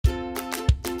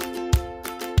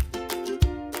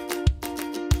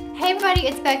Hey everybody,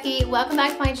 it's Becky. Welcome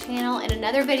back to my channel and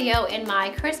another video in my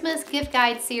Christmas gift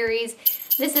guide series.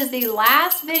 This is the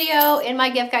last video in my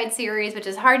gift guide series, which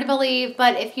is hard to believe,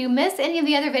 but if you missed any of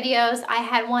the other videos, I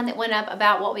had one that went up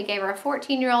about what we gave our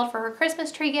 14-year-old for her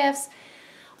Christmas tree gifts,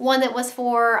 one that was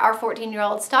for our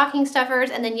 14-year-old stocking stuffers,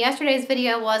 and then yesterday's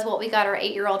video was what we got our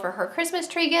 8-year-old for her Christmas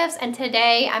tree gifts, and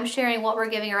today I'm sharing what we're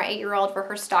giving our 8-year-old for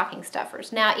her stocking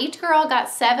stuffers. Now, each girl got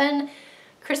 7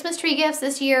 Christmas tree gifts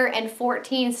this year and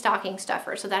 14 stocking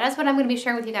stuffers. So that is what I'm going to be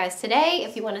sharing with you guys today.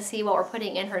 If you want to see what we're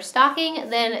putting in her stocking,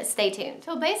 then stay tuned.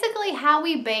 So basically how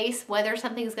we base whether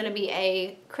something's going to be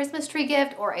a Christmas tree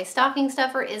gift or a stocking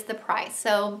stuffer is the price.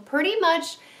 So pretty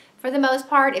much for the most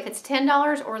part, if it's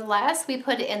 $10 or less, we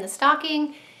put it in the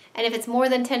stocking. And if it's more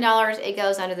than $10, it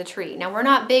goes under the tree. Now, we're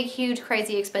not big, huge,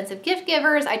 crazy expensive gift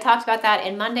givers. I talked about that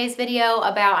in Monday's video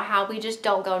about how we just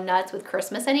don't go nuts with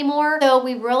Christmas anymore. So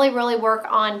we really work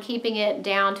on keeping it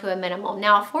down to a minimum.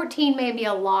 Now, 14 may be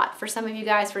a lot for some of you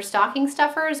guys for stocking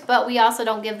stuffers, but we also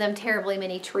don't give them terribly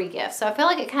many tree gifts. So I feel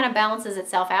like it kind of balances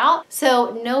itself out.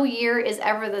 So no year is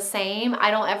ever the same. I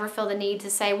don't ever feel the need to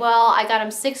say, well, I got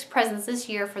them 6 presents this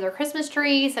year for their Christmas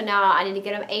tree, so now I need to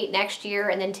get them 8 next year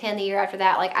and then 10 the year after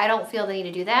that. Like, I don't feel the need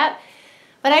to do that.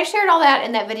 But I shared all that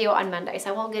in that video on Monday, so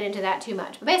I won't get into that too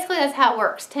much. But basically, that's how it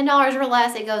works. $10 or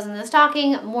less, it goes in the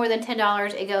stocking. More than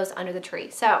 $10, it goes under the tree.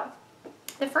 So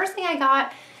the first thing I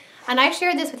got, and I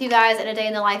shared this with you guys in a day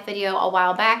in the life video a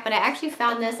while back, but I actually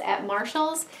found this at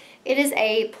Marshall's. It is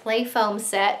a play foam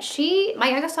set. My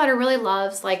youngest daughter really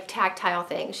loves like tactile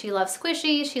things. She loves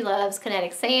squishy, she loves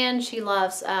kinetic sand, she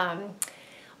loves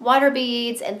water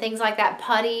beads and things like that,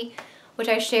 putty, which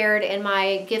I shared in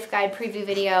my gift guide preview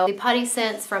video. The putty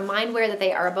scents from Mindwear that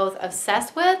they are both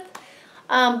obsessed with.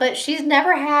 But she's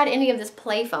never had any of this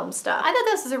play foam stuff. I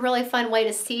thought this was a really fun way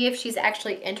to see if she's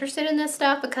actually interested in this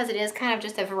stuff because it is kind of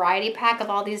just a variety pack of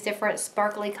all these different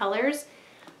sparkly colors.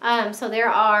 So there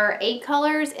are 8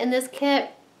 colors in this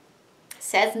kit. It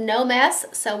says no mess,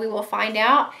 so we will find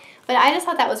out. But I just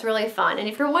thought that was really fun. And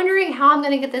if you're wondering how I'm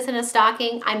gonna get this in a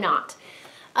stocking, I'm not.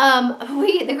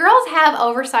 The girls have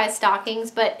oversized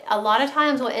stockings, but a lot of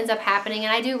times what ends up happening,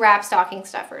 and I do wrap stocking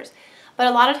stuffers, but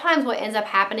a lot of times what ends up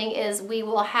happening is we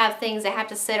will have things that have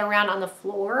to sit around on the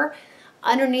floor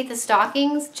underneath the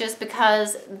stockings just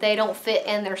because they don't fit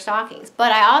in their stockings.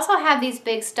 But I also have these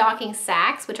big stocking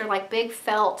sacks, which are like big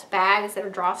felt bags that are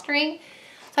drawstring.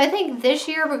 So I think this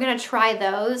year we're going to try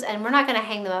those, and we're not going to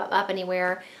hang them up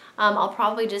anywhere. I'll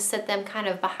probably just sit them kind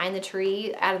of behind the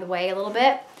tree out of the way a little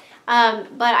bit.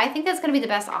 But I think that's going to be the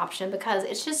best option because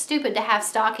it's just stupid to have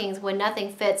stockings when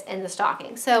nothing fits in the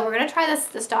stocking. So we're going to try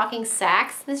the stocking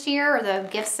sacks this year, or the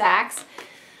gift sacks.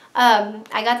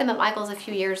 I got them at Michael's a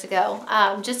few years ago,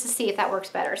 just to see if that works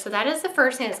better. So that is the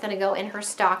first thing that's going to go in her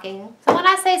stocking. So when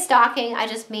I say stocking, I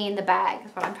just mean the bag,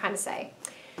 is what I'm trying to say.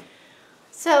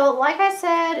 So like I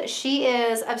said, she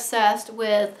is obsessed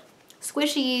with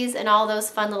squishies and all those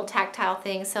fun little tactile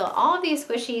things. So all of these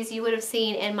squishies you would have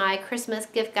seen in my Christmas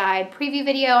gift guide preview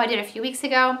video I did a few weeks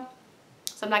ago.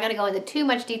 So I'm not going to go into too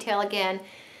much detail again.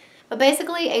 But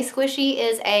basically a squishy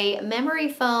is a memory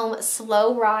foam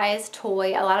slow rise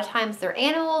toy. A lot of times they're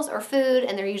animals or food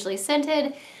and they're usually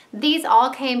scented. These all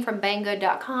came from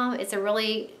banggood.com. It's a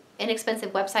really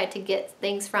inexpensive website to get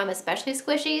things from, especially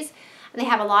squishies. They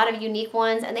have a lot of unique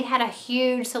ones, and they had a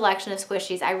huge selection of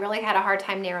squishies. I really had a hard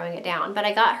time narrowing it down, but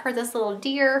I got her this little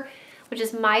deer, which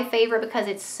is my favorite because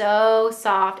it's so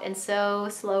soft and so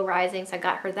slow rising, so I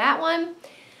got her that one.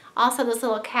 Also this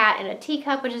little cat in a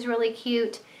teacup, which is really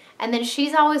cute. And then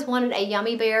she's always wanted a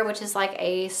Yummy Bear, which is like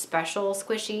a special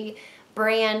squishy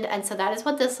brand, and so that is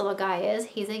what this little guy is.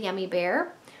 He's a Yummy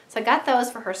Bear. So I got those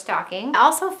for her stocking. I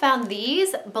also found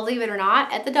these, believe it or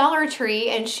not, at the Dollar Tree,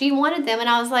 and she wanted them, and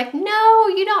I was like, no,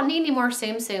 you don't need any more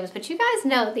Tsum Tsums. But you guys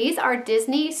know these are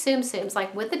Disney Tsum Tsums,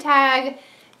 like with the tag,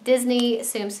 Disney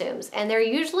Tsum Tsums. And they're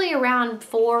usually around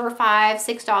 $4 or $5,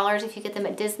 $6 if you get them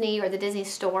at Disney or the Disney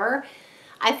store.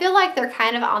 I feel like they're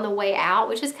kind of on the way out,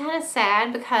 which is kind of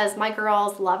sad because my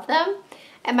girls love them.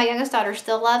 And my youngest daughter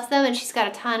still loves them, and she's got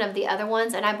a ton of the other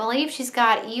ones. And I believe she's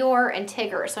got Eeyore and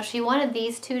Tigger. So she wanted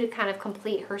these two to kind of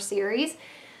complete her series.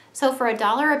 So for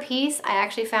 $1 a piece, I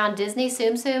actually found Disney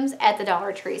Tsum Tsums at the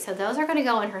Dollar Tree. So those are going to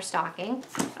go in her stocking.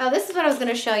 Oh, this is what I was going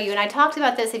to show you. And I talked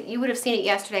about this. You would have seen it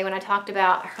yesterday when I talked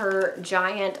about her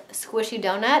giant squishy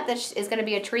donut that is going to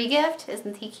be a tree gift.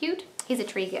 Isn't he cute? He's a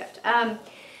tree gift.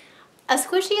 A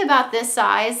squishy about this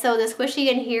size, so the squishy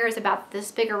in here is about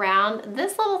this big around.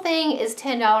 This little thing is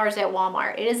 $10 at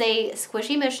Walmart. It is a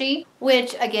Squishy Mooshy,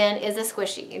 which again is a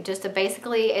squishy, just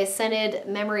basically a scented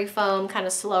memory foam kind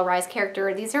of slow rise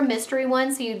character. These are mystery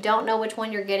ones, so you don't know which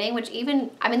one you're getting, which even,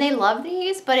 I mean, they love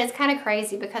these, but it's kind of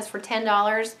crazy because for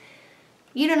 $10,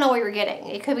 you don't know what you're getting.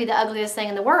 It could be the ugliest thing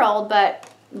in the world,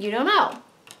 but you don't know.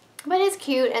 But it's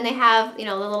cute, and they have, you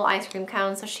know, the little ice cream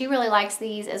cones, so she really likes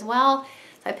these as well.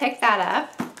 So I picked that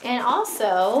up. And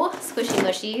also, Squishy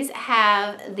Mushies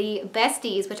have the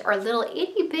Besties, which are little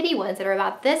itty bitty ones that are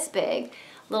about this big,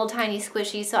 little tiny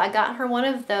squishies. So I got her one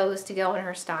of those to go in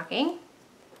her stocking.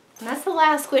 And that's the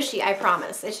last squishy, I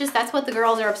promise. It's just, that's what the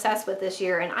girls are obsessed with this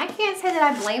year. And I can't say that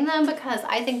I blame them because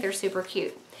I think they're super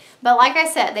cute. But like I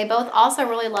said, they both also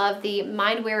really love the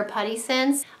Mindwear putty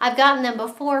scents. I've gotten them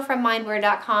before from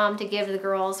mindwear.com to give to the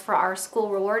girls for our school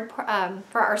reward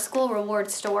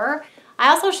store. I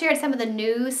also shared some of the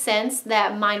new scents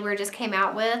that Mindwear just came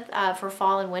out with for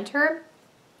fall and winter.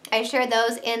 I shared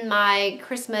those in my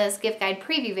Christmas gift guide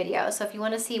preview video. So if you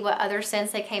want to see what other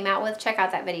scents they came out with, check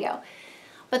out that video.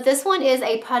 But this one is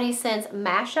a putty scents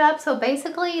mashup. So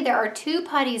basically there are two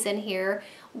putties in here.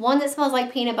 One that smells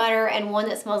like peanut butter and one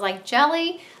that smells like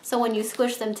jelly. So when you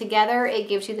squish them together, it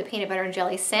gives you the peanut butter and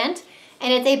jelly scent.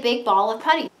 And it's a big ball of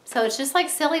putty. So it's just like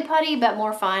silly putty, but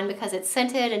more fun because it's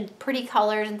scented and pretty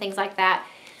colors and things like that.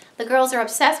 The girls are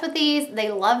obsessed with these. They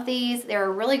love these. They're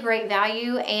a really great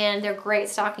value and they're great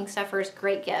stocking stuffers,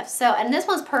 great gifts. So, and this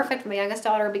one's perfect for my youngest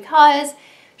daughter because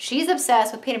she's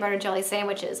obsessed with peanut butter and jelly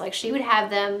sandwiches. Like she would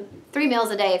have them 3 meals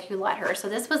a day if you let her. So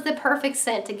this was the perfect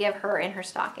scent to give her in her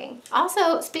stocking.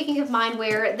 Also, speaking of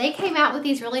Mindwear, they came out with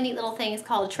these really neat little things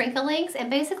called Trinkalinks. And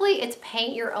basically it's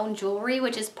paint your own jewelry,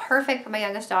 which is perfect for my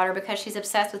youngest daughter because she's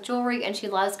obsessed with jewelry and she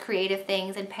loves creative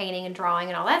things and painting and drawing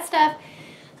and all that stuff.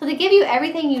 So they give you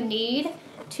everything you need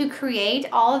to create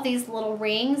all of these little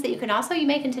rings that you can also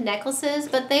make into necklaces,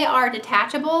 but they are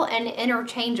detachable and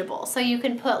interchangeable. So you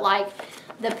can put like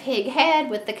the pig head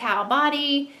with the cow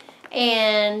body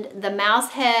and the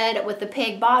mouse head with the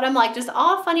pig bottom, like just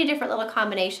all funny different little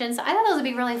combinations. So I thought those would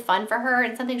be really fun for her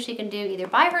and something she can do either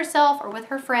by herself or with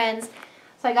her friends.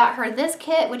 So I got her this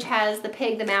kit, which has the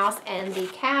pig, the mouse, and the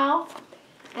cow.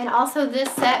 And also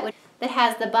this set that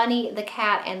has the bunny, the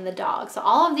cat, and the dog. So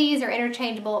all of these are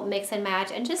interchangeable, mix and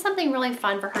match, and just something really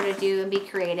fun for her to do and be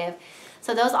creative.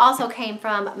 So those also came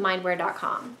from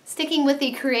mindwear.com. Sticking with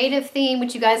the creative theme,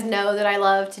 which you guys know that I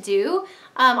love to do,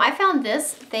 I found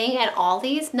this thing at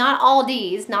Aldi's, not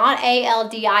Aldi's, not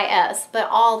A-L-D-I-S, but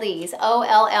Aldi's,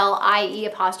 O-L-L-I-E'.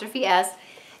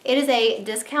 It is a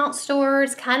discount store.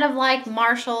 It's kind of like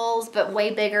Marshall's, but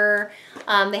way bigger.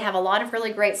 They have a lot of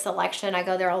really great selection. I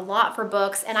go there a lot for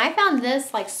books. And I found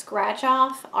this like scratch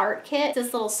off art kit.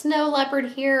 This little snow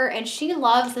leopard here. And she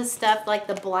loves this stuff like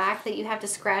the black that you have to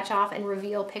scratch off and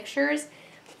reveal pictures.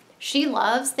 She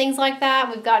loves things like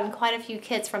that. We've gotten quite a few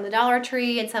kits from the Dollar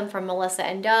Tree and some from Melissa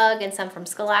and Doug and some from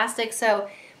Scholastic. So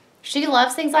she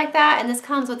loves things like that, and this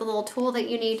comes with a little tool that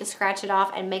you need to scratch it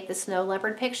off and make the snow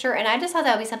leopard picture. And I just thought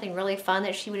that would be something really fun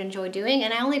that she would enjoy doing,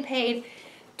 and I only paid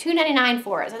 $2.99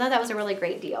 for it, so I thought that was a really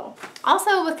great deal.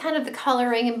 Also, with kind of the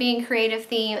coloring and being creative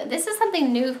theme, this is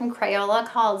something new from Crayola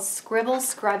called Scribble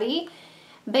Scrubby.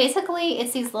 Basically,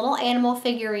 it's these little animal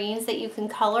figurines that you can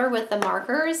color with the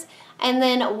markers and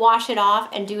then wash it off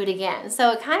and do it again.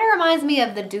 So it kind of reminds me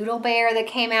of the Doodle Bear that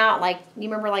came out, like, you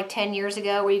remember like 10 years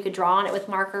ago where you could draw on it with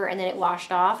marker and then it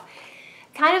washed off.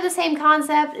 Kind of the same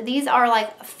concept. These are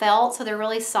like felt, so they're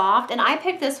really soft. And I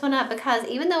picked this one up because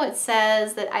even though it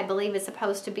says that I believe it's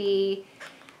supposed to be,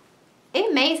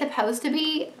 it may supposed to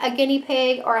be a guinea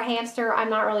pig or a hamster. I'm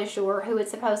not really sure who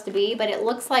it's supposed to be, but it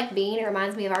looks like Bean. It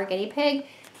reminds me of our guinea pig.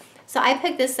 So I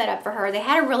picked this set up for her. They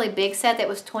had a really big set that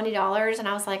was $20, and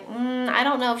I was like, I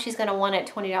don't know if she's going to want it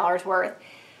 $20 worth,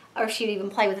 or if she'd even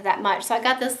play with it that much. So I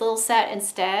got this little set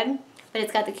instead, but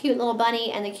it's got the cute little bunny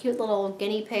and the cute little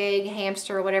guinea pig,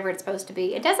 hamster, or whatever it's supposed to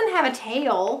be. It doesn't have a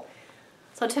tail,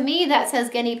 so to me that says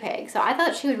guinea pig. So I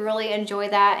thought she would really enjoy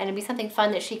that, and it'd be something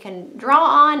fun that she can draw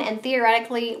on and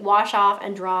theoretically wash off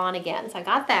and draw on again. So I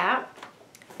got that.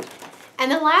 And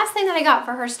the last thing that I got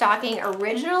for her stocking,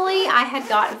 originally I had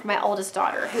gotten for my oldest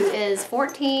daughter, who is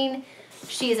 14.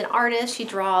 She is an artist. She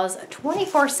draws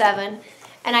 24/7.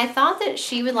 And I thought that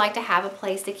she would like to have a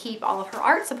place to keep all of her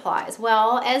art supplies.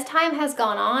 Well, as time has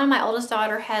gone on, my oldest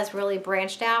daughter has really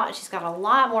branched out, and she's got a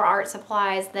lot more art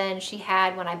supplies than she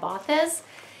had when I bought this.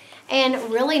 And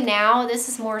really now, this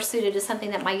is more suited to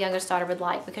something that my youngest daughter would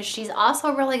like, because she's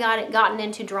also really gotten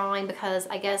into drawing, because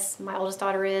I guess my oldest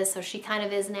daughter is, so she kind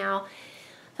of is now.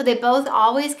 So they both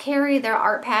always carry their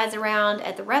art pads around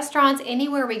at the restaurants.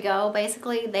 Anywhere we go,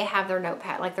 basically, they have their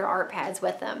notepad, like their art pads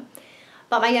with them.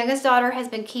 But my youngest daughter has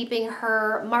been keeping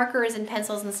her markers and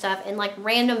pencils and stuff in like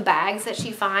random bags that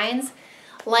she finds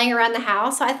laying around the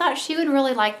house. So I thought she would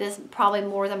really like this probably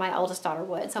more than my oldest daughter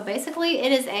would. So basically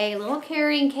it is a little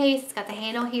carrying case. It's got the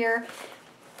handle here.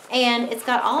 And it's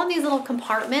got all of these little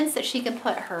compartments that she can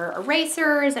put her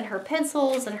erasers and her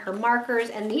pencils and her markers.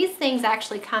 And these things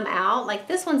actually come out. Like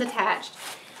this one's attached.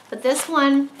 But this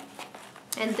one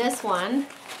and this one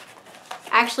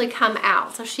actually come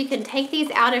out. So she can take these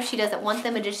out if she doesn't want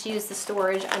them and just use the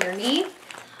storage underneath.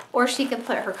 Or she can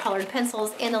put her colored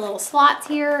pencils in the little slots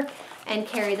here and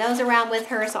carry those around with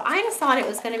her. So I just thought it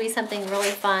was going to be something really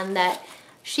fun that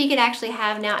she could actually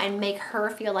have now and make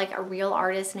her feel like a real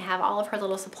artist and have all of her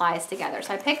little supplies together.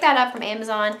 So I picked that up from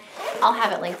Amazon. I'll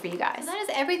have it linked for you guys. So that is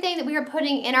everything that we are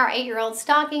putting in our 8-year-old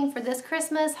stocking for this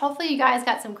Christmas. Hopefully you guys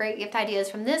got some great gift ideas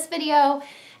from this video.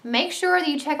 Make sure that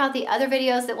you check out the other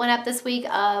videos that went up this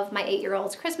week of my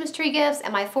 8-year-old's Christmas tree gifts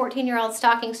and my 14-year-old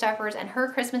stocking stuffers and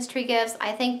her Christmas tree gifts.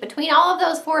 I think between all of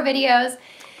those 4 videos,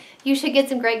 you should get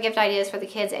some great gift ideas for the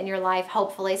kids in your life,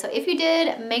 hopefully. So if you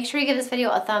did, make sure you give this video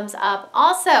a thumbs up.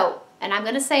 Also, and I'm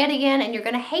going to say it again, and you're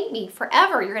going to hate me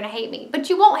forever. You're going to hate me, but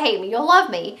you won't hate me. You'll love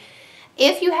me.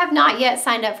 If you have not yet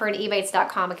signed up for an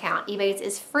ebates.com account, Ebates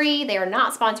is free. They are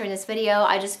not sponsoring this video.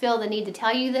 I just feel the need to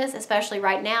tell you this, especially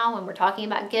right now when we're talking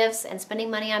about gifts and spending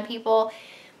money on people.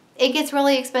 It gets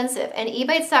really expensive, and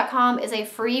ebates.com is a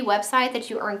free website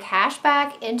that you earn cash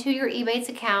back into your Ebates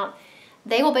account.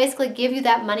 They will basically give you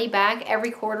that money back every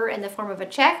quarter in the form of a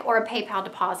check or a PayPal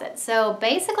deposit. So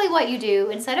basically what you do,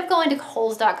 instead of going to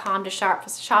Kohl's.com to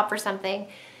shop for something,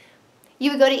 you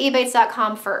would go to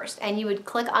ebates.com first and you would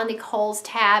click on the Kohl's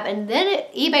tab, and then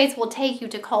Ebates will take you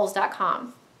to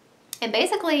Kohl's.com. And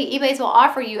basically Ebates will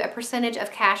offer you a percentage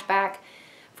of cash back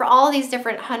for all these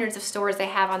different hundreds of stores they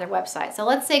have on their website. So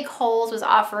let's say Kohl's was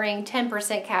offering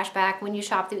 10% cash back when you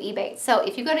shop through Ebates. So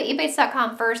if you go to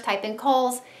ebates.com first, type in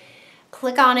Kohl's,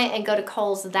 click on it and go to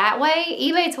Kohl's that way,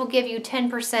 Ebates will give you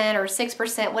 10% or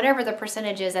 6%, whatever the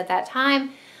percentage is at that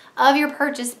time, of your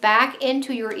purchase back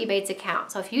into your Ebates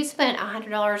account. So if you spent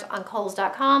 $100 on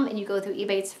Kohl's.com and you go through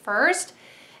Ebates first,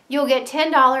 you'll get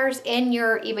 $10 in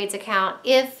your Ebates account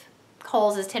if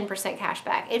Kohl's is 10% cash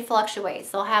back. It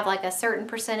fluctuates. They'll have like a certain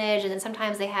percentage, and then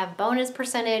sometimes they have bonus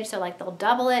percentage, so like they'll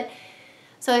double it.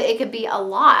 So it could be a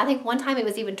lot. I think one time it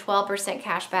was even 12%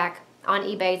 cash back on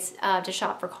Ebates to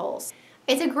shop for Kohl's.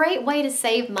 It's a great way to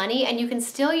save money, and you can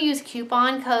still use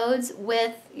coupon codes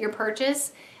with your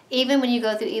purchase even when you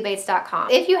go through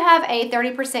ebates.com. If you have a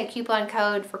 30% coupon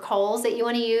code for Kohl's that you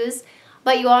want to use,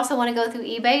 but you also want to go through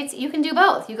Ebates, you can do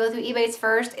both. You go through Ebates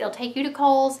first, it'll take you to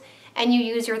Kohl's, and you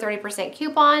use your 30%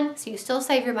 coupon, so you still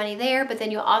save your money there, but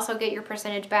then you'll also get your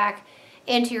percentage back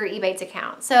into your Ebates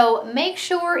account. So make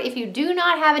sure if you do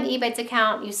not have an Ebates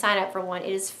account, you sign up for one.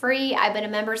 It is free. I've been a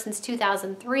member since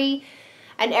 2003.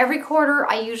 And every quarter,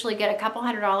 I usually get a couple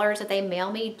 $100s that they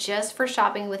mail me just for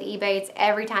shopping with Ebates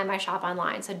every time I shop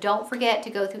online. So don't forget to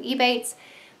go through Ebates.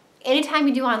 Anytime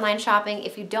you do online shopping,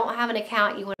 if you don't have an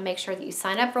account, you want to make sure that you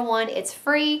sign up for one. It's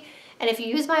free. And if you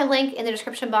use my link in the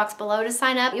description box below to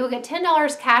sign up, you will get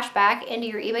 $10 cash back into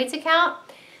your Ebates account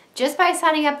just by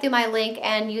signing up through my link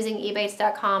and using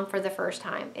ebates.com for the first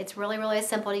time. It's really, really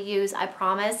simple to use, I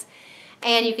promise.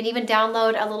 And you can even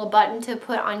download a little button to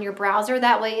put on your browser.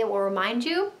 That way it will remind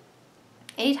you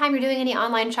anytime you're doing any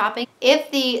online shopping.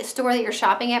 If the store that you're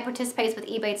shopping at participates with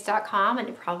ebates.com, and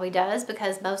it probably does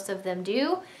because most of them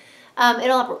do,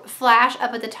 it'll flash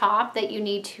up at the top that you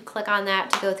need to click on that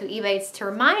to go through Ebates to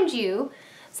remind you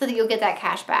so that you'll get that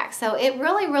cash back. So it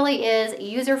really, really is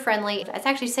user-friendly. It's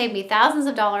actually saved me thousands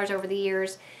of dollars over the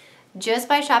years just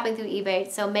by shopping through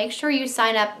Ebates. So make sure you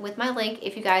sign up with my link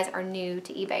if you guys are new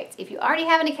to Ebates. If you already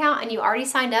have an account and you already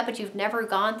signed up but you've never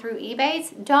gone through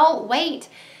Ebates, don't wait.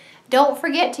 Don't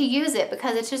forget to use it,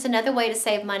 because it's just another way to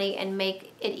save money and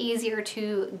make it easier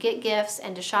to get gifts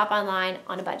and to shop online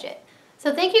on a budget.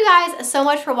 So thank you guys so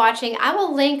much for watching. I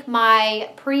will link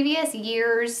my previous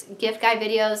year's gift guide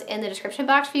videos in the description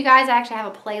box for you guys. I actually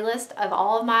have a playlist of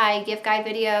all of my gift guide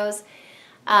videos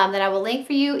that I will link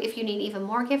for you. If you need even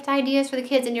more gift ideas for the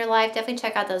kids in your life, definitely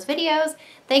check out those videos.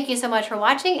 Thank you so much for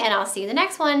watching, and I'll see you in the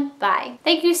next one. Bye.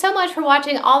 Thank you so much for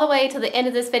watching all the way to the end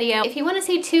of this video. If you want to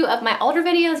see 2 of my older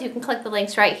videos, you can click the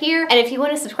links right here. And if you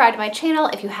want to subscribe to my channel,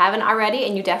 if you haven't already,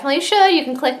 and you definitely should, you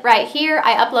can click right here.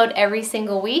 I upload every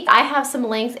single week. I have some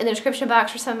links in the description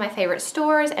box for some of my favorite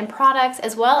stores and products,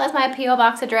 as well as my P.O.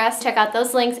 Box address. Check out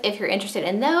those links if you're interested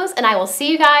in those, and I will see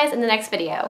you guys in the next video.